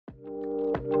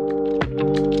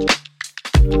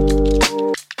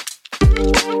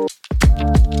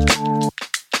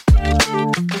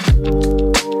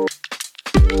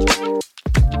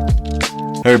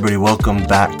everybody, welcome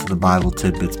back to the Bible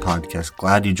Tidbits podcast.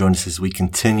 Glad you joined us as we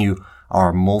continue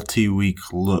our multi-week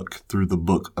look through the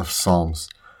book of Psalms.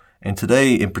 And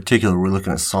today in particular, we're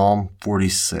looking at Psalm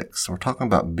 46. We're talking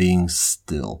about being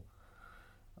still.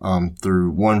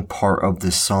 Through one part of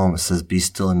this psalm, it says, "Be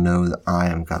still and know that I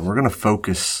am God." We're going to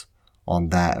focus on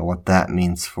that and what that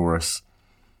means for us.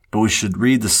 But we should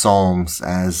read the Psalms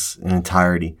as an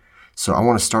entirety. So I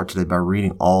want to start today by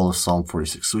reading all of Psalm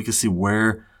 46 so we can see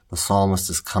where the psalmist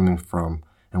is coming from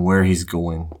and where he's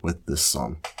going with this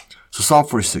psalm. So Psalm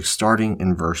 46, starting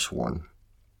in verse 1.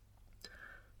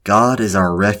 God is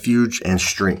our refuge and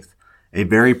strength, a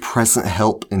very present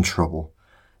help in trouble.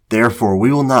 Therefore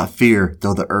we will not fear,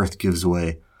 though the earth gives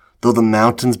way, though the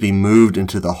mountains be moved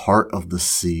into the heart of the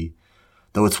sea,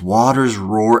 though its waters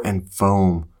roar and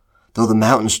foam, though the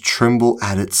mountains tremble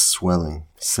at its swelling.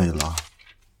 Selah.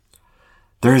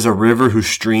 There is a river whose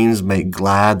streams make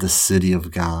glad the city of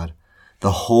God,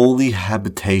 the holy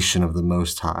habitation of the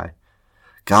Most High.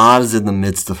 God is in the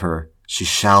midst of her. She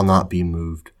shall not be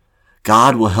moved.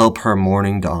 God will help her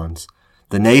morning dawns.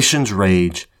 The nations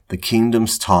rage, the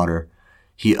kingdoms totter.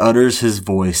 He utters his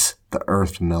voice, the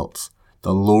earth melts.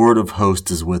 The Lord of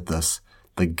hosts is with us.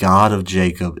 The God of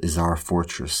Jacob is our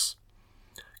fortress.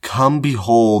 Come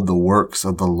behold the works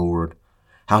of the Lord,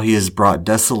 how he has brought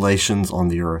desolations on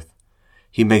the earth.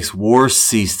 He makes wars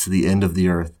cease to the end of the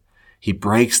earth. He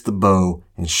breaks the bow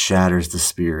and shatters the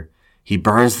spear. He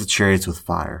burns the chariots with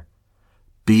fire.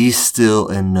 Be still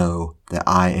and know that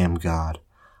I am God.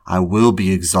 I will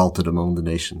be exalted among the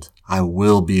nations. I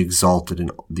will be exalted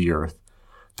in the earth.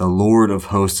 The Lord of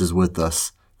hosts is with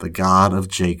us. The God of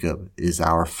Jacob is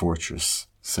our fortress.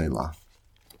 Selah.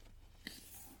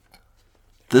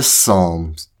 This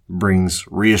psalm brings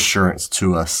reassurance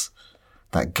to us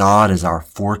that God is our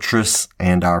fortress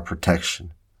and our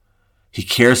protection. He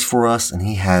cares for us and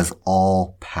he has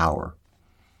all power.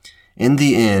 In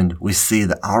the end, we see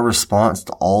that our response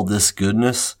to all this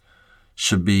goodness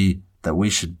should be that we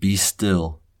should be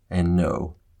still and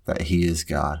know that he is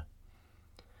God.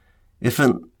 If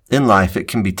in life it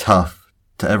can be tough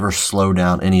to ever slow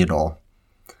down any at all.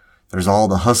 There's all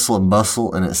the hustle and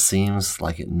bustle and it seems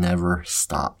like it never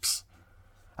stops.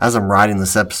 As I'm writing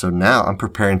this episode now, I'm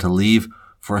preparing to leave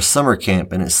for a summer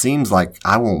camp, and it seems like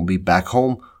I won't be back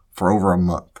home for over a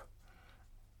month.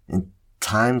 In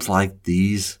times like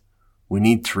these, we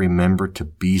need to remember to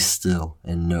be still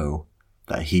and know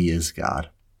that he is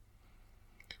God.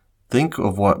 Think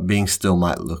of what being still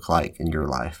might look like in your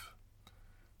life.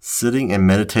 Sitting and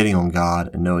meditating on God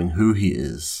and knowing who he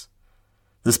is.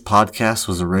 This podcast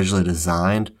was originally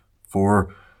designed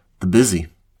for the busy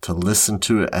to listen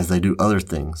to it as they do other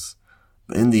things.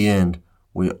 But in the end,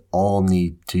 we all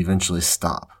need to eventually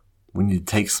stop. We need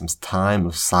to take some time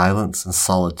of silence and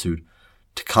solitude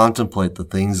to contemplate the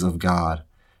things of God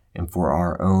and for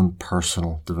our own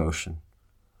personal devotion.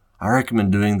 I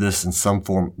recommend doing this in some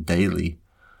form daily,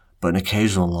 but an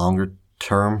occasional longer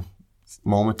term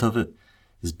moment of it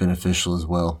is beneficial as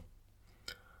well.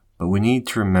 But we need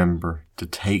to remember to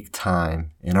take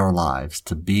time in our lives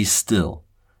to be still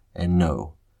and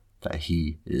know that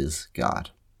he is God.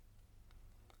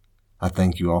 I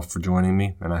thank you all for joining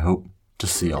me, and I hope to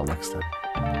see y'all next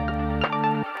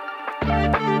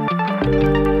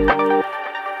time.